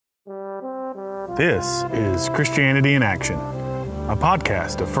This is Christianity in Action, a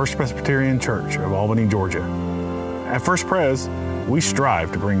podcast of First Presbyterian Church of Albany, Georgia. At First Pres, we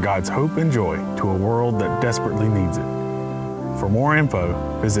strive to bring God's hope and joy to a world that desperately needs it. For more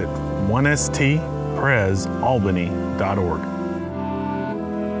info, visit 1stpresalbany.org.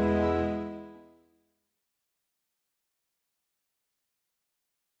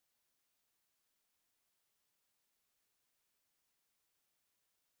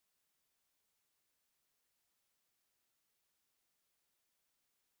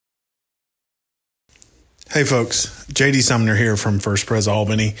 Hey folks, JD Sumner here from First Pres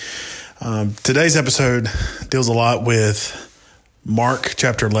Albany. Today's episode deals a lot with Mark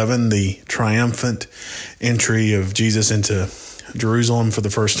chapter 11, the triumphant entry of Jesus into Jerusalem for the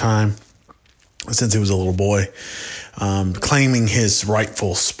first time since he was a little boy, claiming his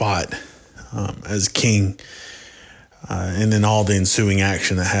rightful spot as king, and then all the ensuing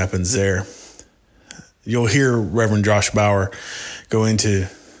action that happens there. You'll hear Reverend Josh Bauer go into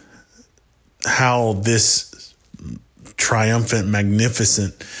how this triumphant,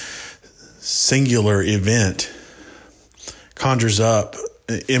 magnificent, singular event conjures up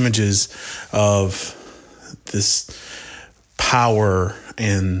images of this power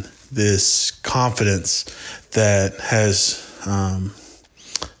and this confidence that has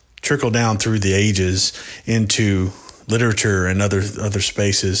trickled down through the ages into literature and other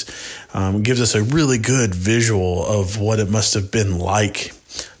spaces. Gives us a really good visual of what it must have been like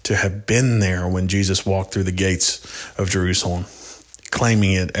to have been there when Jesus walked through the gates of Jerusalem,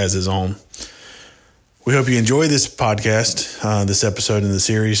 claiming it as his own. We hope you enjoy this podcast, this episode in the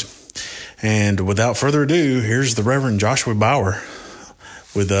series. And without further ado, here's the Reverend Joshua Bauer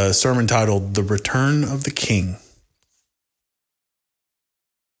with a sermon titled The Return of the King.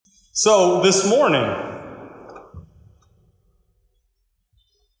 So this morning,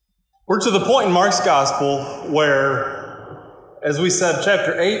 we're to the point in Mark's gospel where, as we said,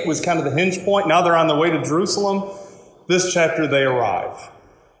 chapter 8 was kind of the hinge point. Now they're on their way to Jerusalem. This chapter they arrive.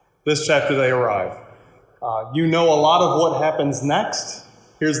 You know a lot of what happens next.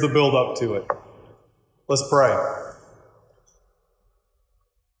 Here's the build up to it. Let's pray.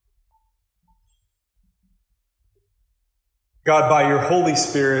 God, by your Holy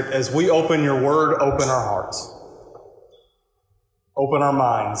Spirit, as we open your word, open our hearts. Open our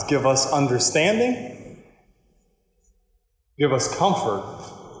minds. Give us understanding. Give us comfort.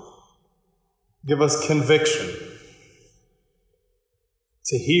 Give us conviction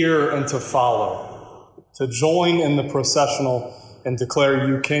to hear and to follow, to join in the processional and declare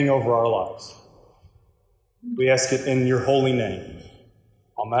you King over our lives. We ask it in your holy name.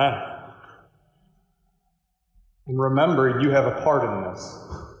 Amen. And remember, you have a part in this.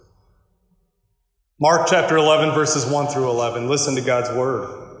 Mark chapter 11, verses 1 through 11. Listen to God's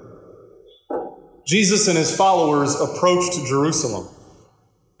word. Jesus and his followers approached Jerusalem.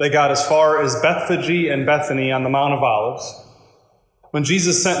 They got as far as Bethphage and Bethany on the Mount of Olives, when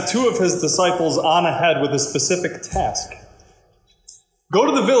Jesus sent two of his disciples on ahead with a specific task. Go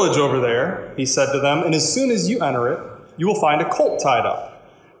to the village over there, he said to them, and as soon as you enter it, you will find a colt tied up,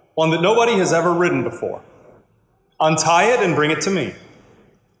 one that nobody has ever ridden before. Untie it and bring it to me.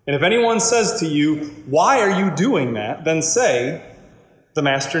 And if anyone says to you, "Why are you doing that?" then say, "The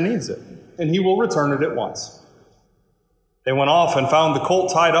master needs it, and he will return it at once." They went off and found the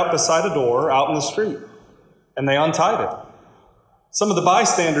colt tied up beside a door out in the street, and they untied it. Some of the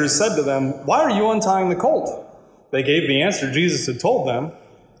bystanders said to them, "Why are you untying the colt?" They gave the answer Jesus had told them,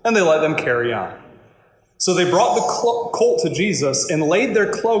 and they let them carry on. So they brought the colt to Jesus and laid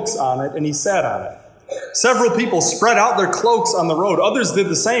their cloaks on it, and he sat on it. Several people spread out their cloaks on the road. Others did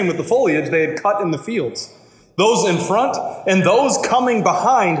the same with the foliage they had cut in the fields. Those in front and those coming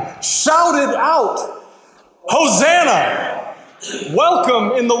behind shouted out, "Hosanna!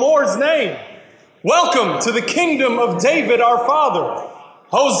 Welcome in the Lord's name! Welcome to the kingdom of David our Father!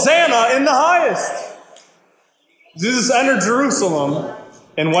 Hosanna in the highest!" Jesus entered Jerusalem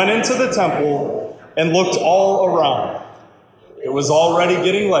and went into the temple and looked all around. It was already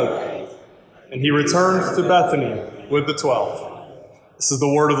getting late, and he returned to Bethany with the 12. This is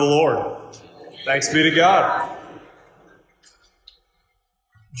the word of the Lord. Thanks be to God.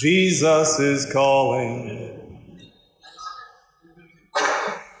 Jesus is calling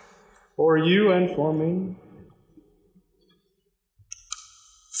for you and for me.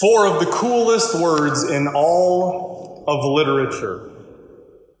 Four of the coolest words in all of literature.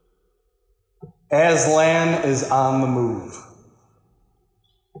 Aslan is on the move.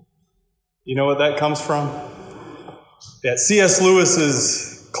 You know what that comes from? Yeah, C.S.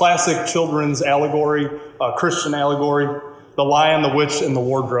 Lewis's classic children's allegory, Christian allegory. The Lion, the Witch, and the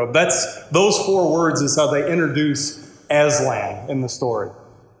Wardrobe. Those 4 words is how they introduce Aslan in the story.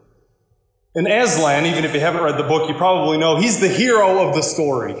 And Aslan, even if you haven't read the book, you probably know he's the hero of the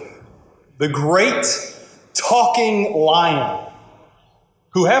story. The great talking lion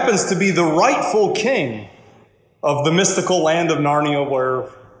who happens to be the rightful king of the mystical land of Narnia, where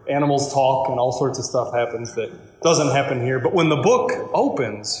animals talk and all sorts of stuff happens that doesn't happen here. But when the book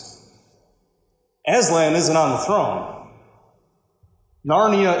opens, Aslan isn't on the throne.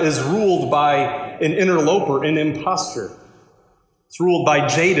 Narnia is ruled by an interloper, an impostor. It's ruled by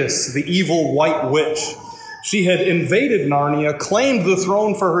Jadis, the evil white witch. She had invaded Narnia, claimed the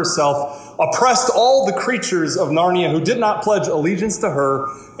throne for herself, oppressed all the creatures of Narnia who did not pledge allegiance to her,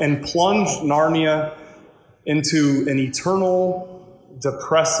 and plunged Narnia into an eternal,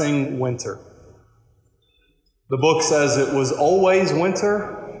 depressing winter. The book says it was always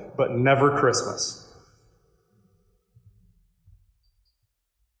winter, but never Christmas.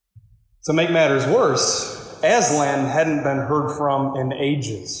 To make matters worse, Aslan hadn't been heard from in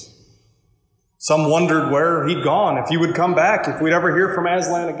ages. Some wondered where he'd gone, if he would come back, if we'd ever hear from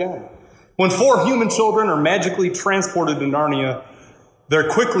Aslan again. When 4 human children are magically transported to Narnia, they're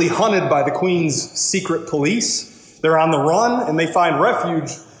quickly hunted by the Queen's secret police. They're on the run, and they find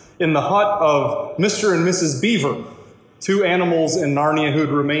refuge in the hut of Mr. and Mrs. Beaver, 2 animals in Narnia who had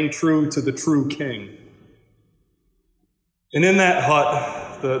remained true to the true king. And in that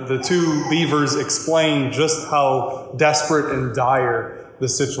hut, the 2 beavers explain just how desperate and dire the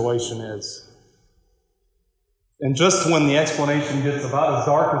situation is. And just when the explanation gets about as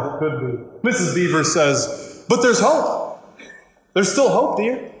dark as it could be, Mrs. Beaver says, "But there's hope. There's still hope,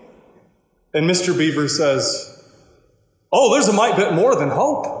 dear." And Mr. Beaver says, "Oh, there's a mite bit more than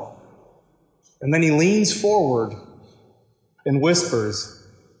hope." And then he leans forward and whispers,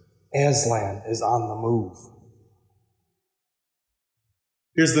 "Aslan is on the move."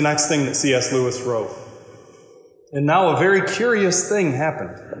 Here's the next thing that C.S. Lewis wrote. And now a very curious thing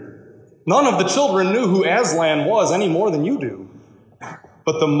happened. None of the children knew who Aslan was any more than you do.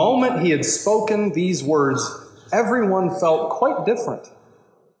 But the moment he had spoken these words, everyone felt quite different.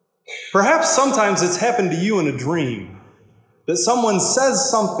 Perhaps sometimes it's happened to you in a dream, that someone says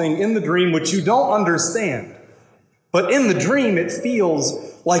something in the dream which you don't understand. But in the dream, it feels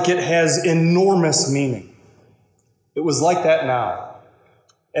like it has enormous meaning. It was like that now.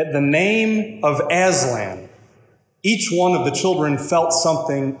 At the name of Aslan, each one of the children felt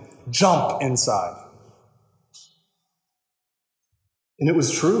something jump inside. And it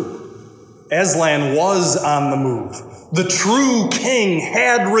was true. Aslan was on the move. The true king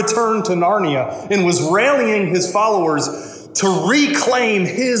had returned to Narnia and was rallying his followers to reclaim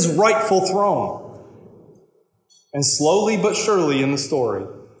his rightful throne. And slowly but surely in the story,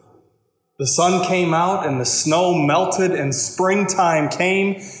 the sun came out and the snow melted and springtime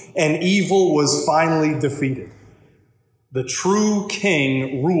came and evil was finally defeated. The true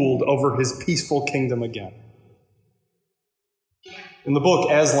king ruled over his peaceful kingdom again. In the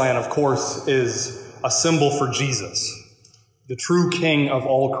book, Aslan, of course, is a symbol for Jesus, the true king of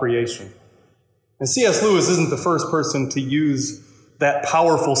all creation. And C.S. Lewis isn't the first person to use that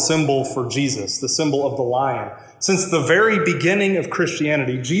powerful symbol for Jesus, the symbol of the lion. Since the very beginning of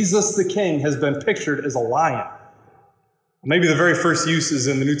Christianity, Jesus the King has been pictured as a lion. Maybe the very first use is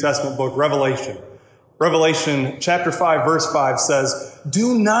in the New Testament book, Revelation. Revelation chapter 5, verse 5 says,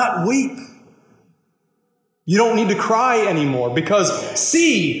 "Do not weep. You don't need to cry anymore, because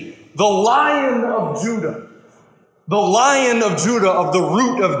see, the Lion of Judah, the Lion of Judah of the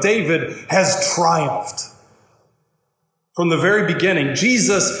root of David has triumphed." From the very beginning,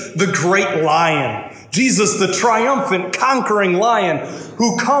 Jesus, the great lion, Jesus, the triumphant, conquering lion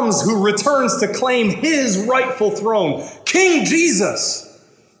who comes, who returns to claim his rightful throne. King Jesus,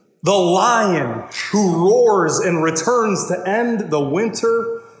 the lion who roars and returns to end the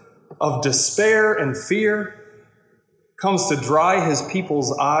winter of despair and fear, comes to dry his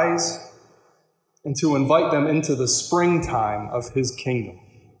people's eyes and to invite them into the springtime of his kingdom.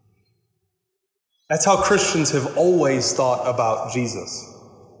 That's how Christians have always thought about Jesus.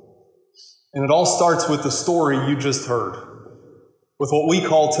 And it all starts with the story you just heard, with what we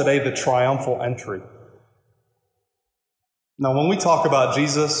call today the triumphal entry. Now, when we talk about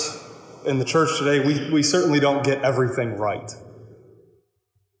Jesus in the church today, we certainly don't get everything right.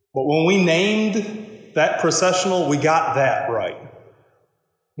 But when we named that processional, we got that right.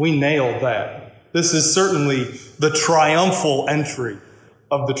 We nailed that. This is certainly the triumphal entry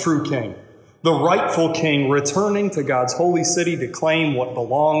of the true king. The rightful king returning to God's holy city to claim what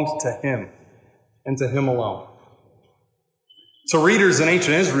belonged to him and to him alone. To readers in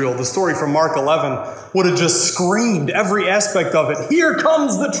ancient Israel, the story from Mark 11 would have just screamed every aspect of it. Here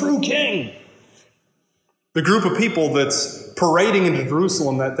comes the true king. The group of people that's parading into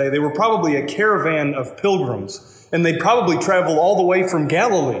Jerusalem that day, they were probably a caravan of pilgrims, and they probably traveled all the way from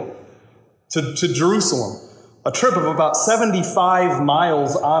Galilee to Jerusalem, a trip of about 75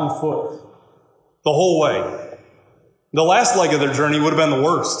 miles on foot the whole way. The last leg of their journey would have been the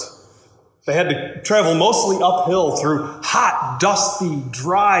worst. They had to travel mostly uphill through hot, dusty,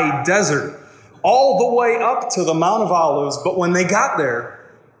 dry desert, all the way up to the Mount of Olives. But when they got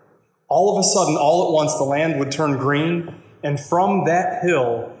there, all of a sudden, all at once, the land would turn green, and from that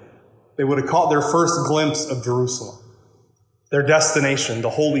hill, they would have caught their first glimpse of Jerusalem, their destination, the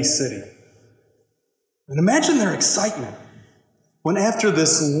holy city. And imagine their excitement when after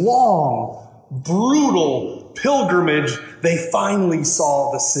this long, brutal pilgrimage, they finally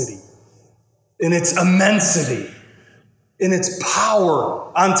saw the city in its immensity, in its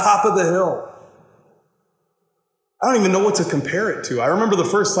power on top of the hill. I don't even know what to compare it to. I remember the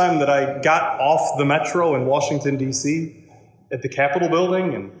first time that I got off the metro in Washington, D.C. at the Capitol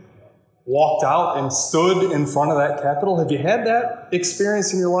building and walked out and stood in front of that Capitol. Have you had that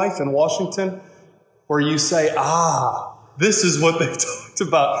experience in your life in Washington where you say, this is what they've talked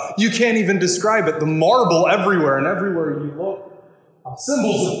about? You can't even describe it. The marble everywhere, and everywhere you look,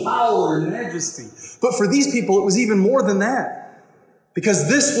 symbols of power and majesty. But for these people, it was even more than that. Because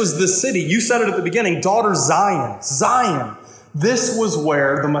this was the city, you said it at the beginning, daughter Zion. Zion. This was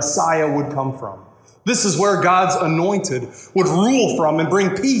where the Messiah would come from. This is where God's anointed would rule from and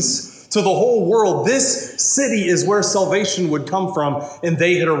bring peace to the whole world. This city is where salvation would come from, and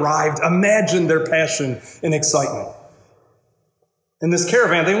they had arrived. Imagine their passion and excitement. In this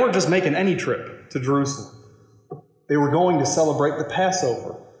caravan, they weren't just making any trip to Jerusalem. They were going to celebrate the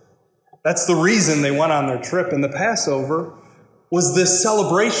Passover. That's the reason they went on their trip. And the Passover was this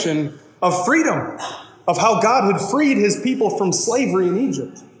celebration of freedom, of how God had freed his people from slavery in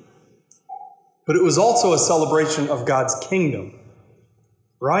Egypt. But it was also a celebration of God's kingdom,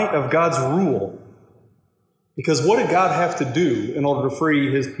 right? Of God's rule. Because what did God have to do in order to free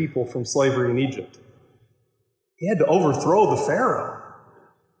his people from slavery in Egypt? He had to overthrow the Pharaoh.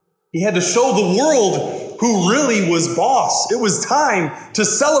 He had to show the world who really was boss. It was time to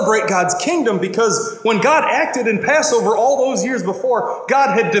celebrate God's kingdom, because when God acted in Passover all those years before,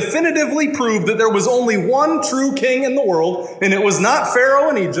 God had definitively proved that there was only one true king in the world, and it was not Pharaoh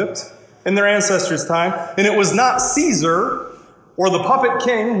in Egypt in their ancestors' time, and it was not Caesar or the puppet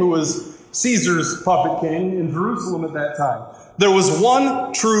king who was Caesar's puppet king in Jerusalem at that time. There was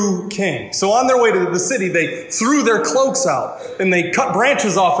one true king. So on their way to the city, they threw their cloaks out, and they cut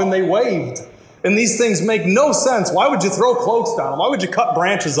branches off, and they waved. And these things make no sense. Why would you throw cloaks down? Why would you cut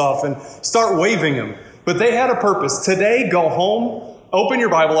branches off and start waving them? But they had a purpose. Today, go home, open your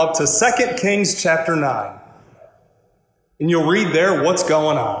Bible up to 2 Kings chapter 9. And you'll read there what's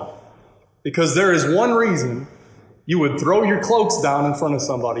going on. Because there is one reason you would throw your cloaks down in front of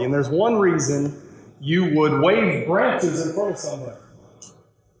somebody. And there's one reason you would wave branches in front of somebody.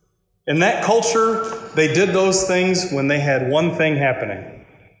 In that culture, they did those things when they had one thing happening.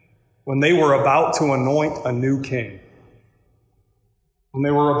 When they were about to anoint a new king. When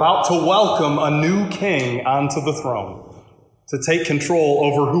they were about to welcome a new king onto the throne to take control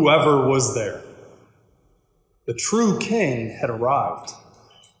over whoever was there. The true king had arrived.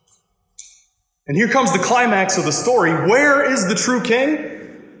 And here comes the climax of the story. Where is the true king?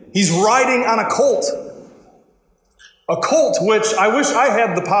 He's riding on a colt. A colt which I wish I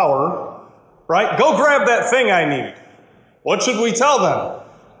had the power, right? Go grab that thing I need. What should we tell them?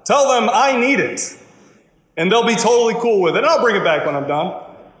 Tell them I need it, and they'll be totally cool with it. I'll bring it back when I'm done.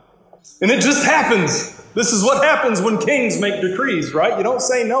 And it just happens. This is what happens when kings make decrees, right? You don't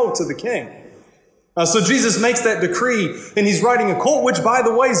say no to the king. So Jesus makes that decree, and he's riding a colt, which, by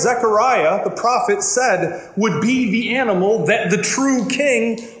the way, Zechariah, the prophet, said would be the animal that the true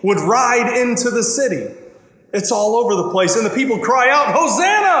king would ride into the city. It's all over the place, and the people cry out,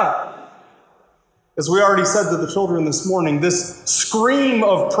 Hosanna! As we already said to the children this morning, this scream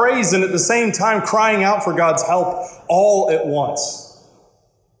of praise and at the same time crying out for God's help all at once.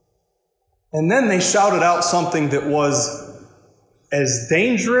 And then they shouted out something that was as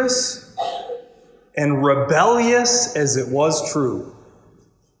dangerous and rebellious as it was true.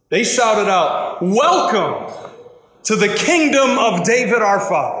 They shouted out, "Welcome to the kingdom of David our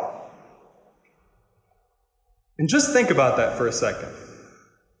father." And just think about that for a second.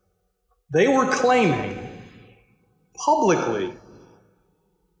 They were claiming publicly,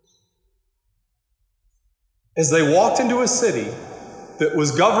 as they walked into a city that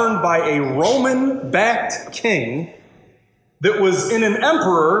was governed by a Roman-backed king, that was in an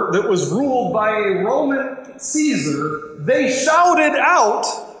emperor that was ruled by a Roman Caesar, they shouted out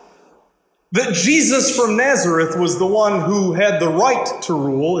that Jesus from Nazareth was the one who had the right to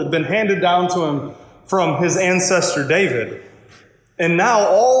rule. It had been handed down to him from his ancestor David. And now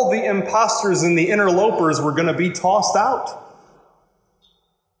all the imposters and the interlopers were going to be tossed out.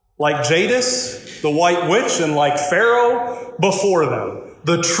 Like Jadis, the white witch, and like Pharaoh before them,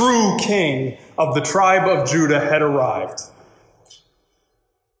 the true king of the tribe of Judah had arrived.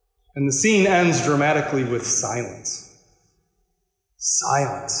 And the scene ends dramatically with silence.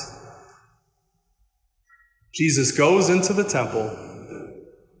 Silence. Jesus goes into the temple,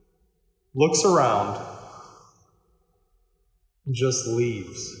 looks around, and just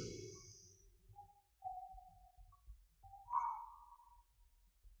leaves.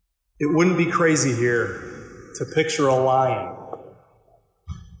 It wouldn't be crazy here to picture a lion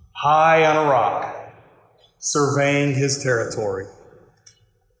high on a rock, surveying his territory,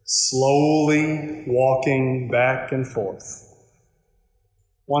 slowly walking back and forth.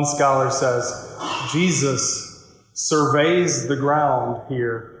 One scholar says, Jesus surveys the ground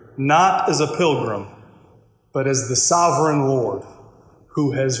here not as a pilgrim, but as the sovereign Lord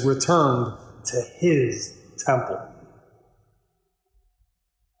who has returned to his temple.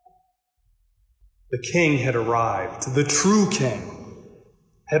 The king had arrived. The true king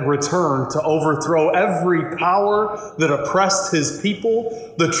had returned to overthrow every power that oppressed his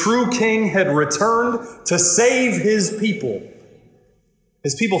people. The true king had returned to save his people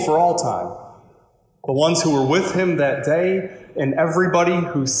for all time. The ones who were with him that day and everybody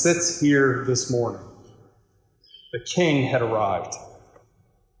who sits here this morning. The king had arrived.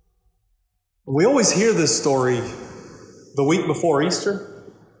 We always hear this story the week before Easter,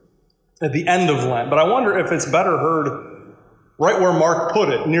 at the end of Lent, but I wonder if it's better heard right where Mark put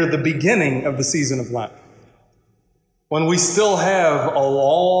it, near the beginning of the season of Lent, when we still have a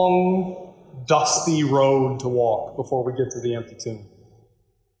long, dusty road to walk before we get to the empty tomb.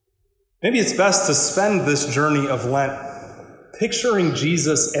 Maybe it's best to spend this journey of Lent picturing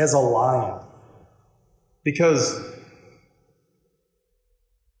Jesus as a lion. Because,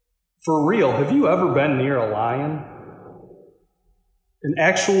 for real, have you ever been near a lion? An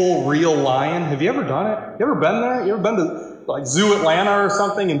actual real lion? Have you ever done it? You ever been there? You ever been to like Zoo Atlanta or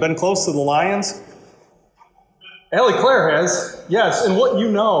something and been close to the lions? Ellie Claire has. Yes, and what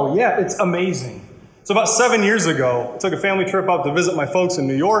you know, yeah, it's amazing. So about 7 years ago, I took a family trip out to visit my folks in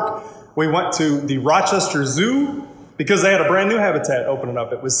New York. We went to the Rochester Zoo because they had a brand new habitat opening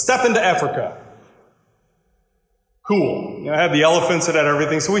up. It was Step into Africa. Cool. You know, I had the elephants, it had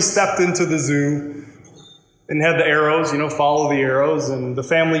everything. So we stepped into the zoo and had the arrows, follow the arrows. And the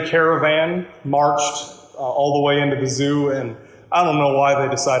family caravan marched all the way into the zoo. And I don't know why they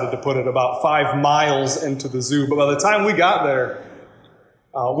decided to put it about 5 miles into the zoo. But by the time we got there,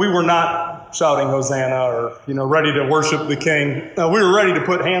 we were not shouting Hosanna or, ready to worship the king. We were ready to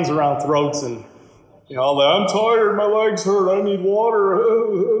put hands around throats and, I'm tired, my legs hurt, I need water.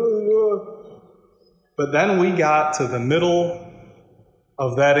 But then we got to the middle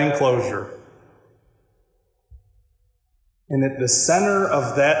of that enclosure. And at the center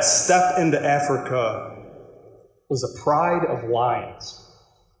of that step into Africa was a pride of lions.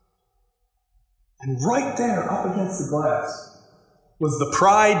 And right there, up against the glass, was the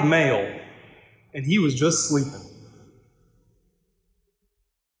pride male. And he was just sleeping.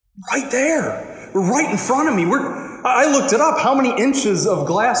 Right there. Right in front of me. I looked it up. How many inches of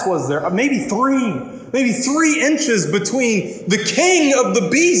glass was there? Maybe 3. Maybe 3 inches between the king of the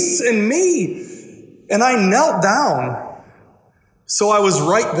beasts and me. And I knelt down. So I was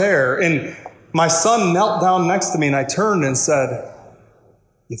right there. And my son knelt down next to me and I turned and said,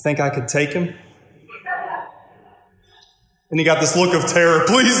 "You think I could take him?" And he got this look of terror.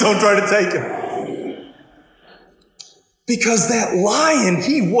 "Please don't try to take him." Because that lion,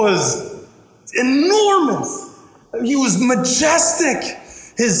 he was enormous. He was majestic.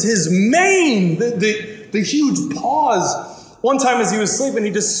 His mane, the huge paws. One time as he was sleeping,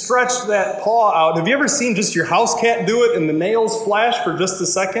 he just stretched that paw out. Have you ever seen just your house cat do it and the nails flash for just a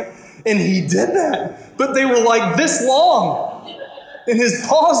second? And he did that. But they were like this long. And his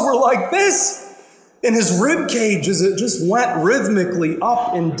paws were like this. And his rib cage, as it just went rhythmically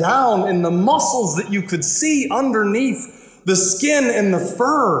up and down, and the muscles that you could see underneath the skin and the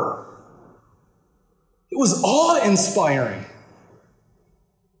fur. It was awe-inspiring.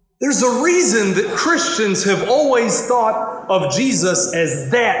 There's a reason that Christians have always thought of Jesus as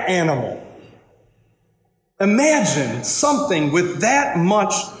that animal. Imagine something with that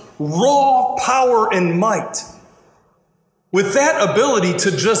much raw power and might, with that ability to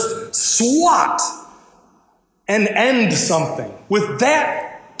just swat and end something with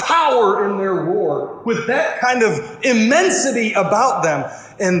that power in their roar, with that kind of immensity about them.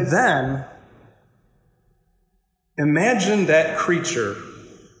 And then imagine that creature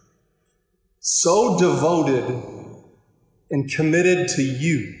so devoted and committed to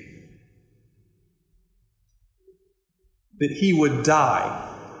you that he would die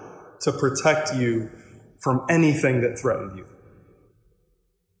to protect you from anything that threatened you.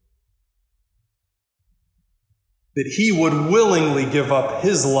 That he would willingly give up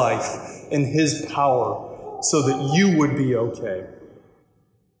his life and his power so that you would be okay.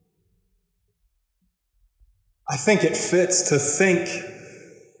 I think it fits to think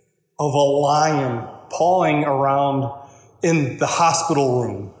of a lion pawing around in the hospital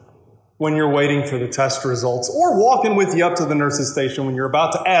room when you're waiting for the test results, or walking with you up to the nurse's station when you're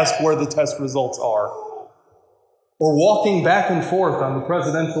about to ask where the test results are, or walking back and forth on the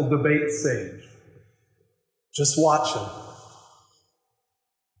presidential debate stage, just watching,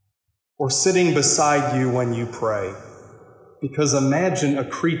 or sitting beside you when you pray. Because imagine a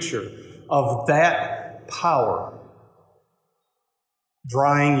creature of that power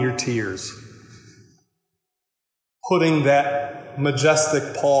drying your tears, putting that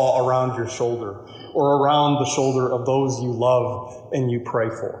majestic paw around your shoulder or around the shoulder of those you love and you pray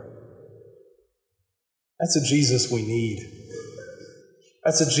for. That's a Jesus we need.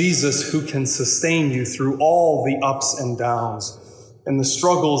 That's a Jesus who can sustain you through all the ups and downs and the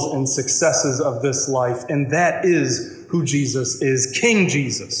struggles and successes of this life. And that is who Jesus is, King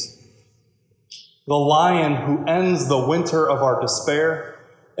Jesus, the Lion who ends the winter of our despair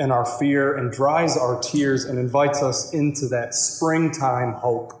and our fear and dries our tears and invites us into that springtime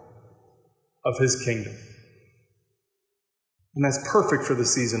hope of his kingdom. And that's perfect for the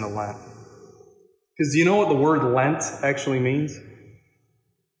season of Lent. Because do you know what the word Lent actually means?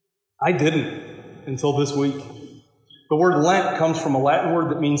 I didn't until this week. The word Lent comes from a Latin word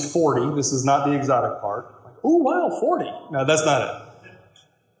that means 40. This is not the exotic part. Like, oh, wow, 40. No, that's not it.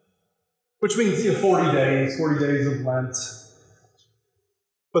 Which means 40 days of Lent.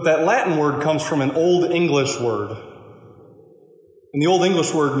 But that Latin word comes from an Old English word. And the Old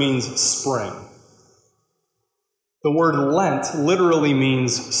English word means spring. The word Lent literally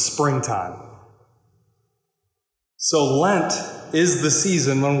means springtime. So Lent is the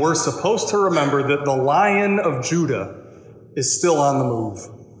season when we're supposed to remember that the Lion of Judah is still on the move.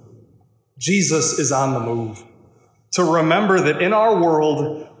 Jesus is on the move. To remember that in our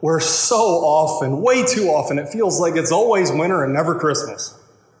world, we're so often, way too often, it feels like it's always winter and never Christmas.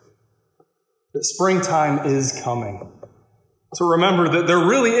 That springtime is coming. To remember that there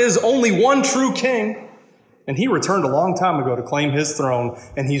really is only one true king, and he returned a long time ago to claim his throne,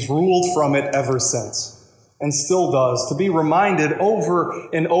 and he's ruled from it ever since. And still does, to be reminded over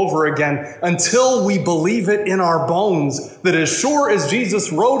and over again until we believe it in our bones that as sure as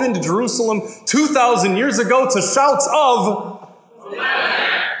Jesus rode into Jerusalem 2,000 years ago to shouts of,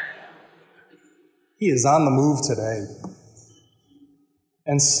 he is on the move today.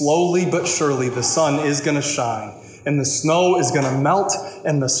 And slowly but surely the sun is going to shine and the snow is going to melt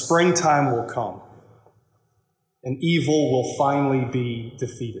and the springtime will come. And evil will finally be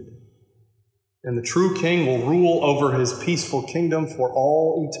defeated. And the true king will rule over his peaceful kingdom for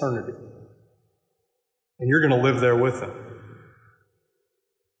all eternity. And you're going to live there with him.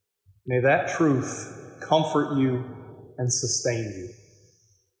 May that truth comfort you and sustain you.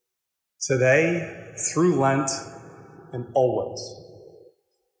 Today, through Lent, and always.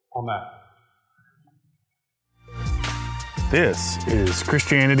 Amen. This is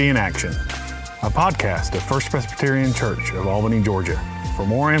Christianity in Action, a podcast of First Presbyterian Church of Albany, Georgia. For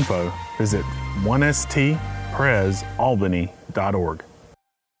more info, visit 1stpresalbany.org.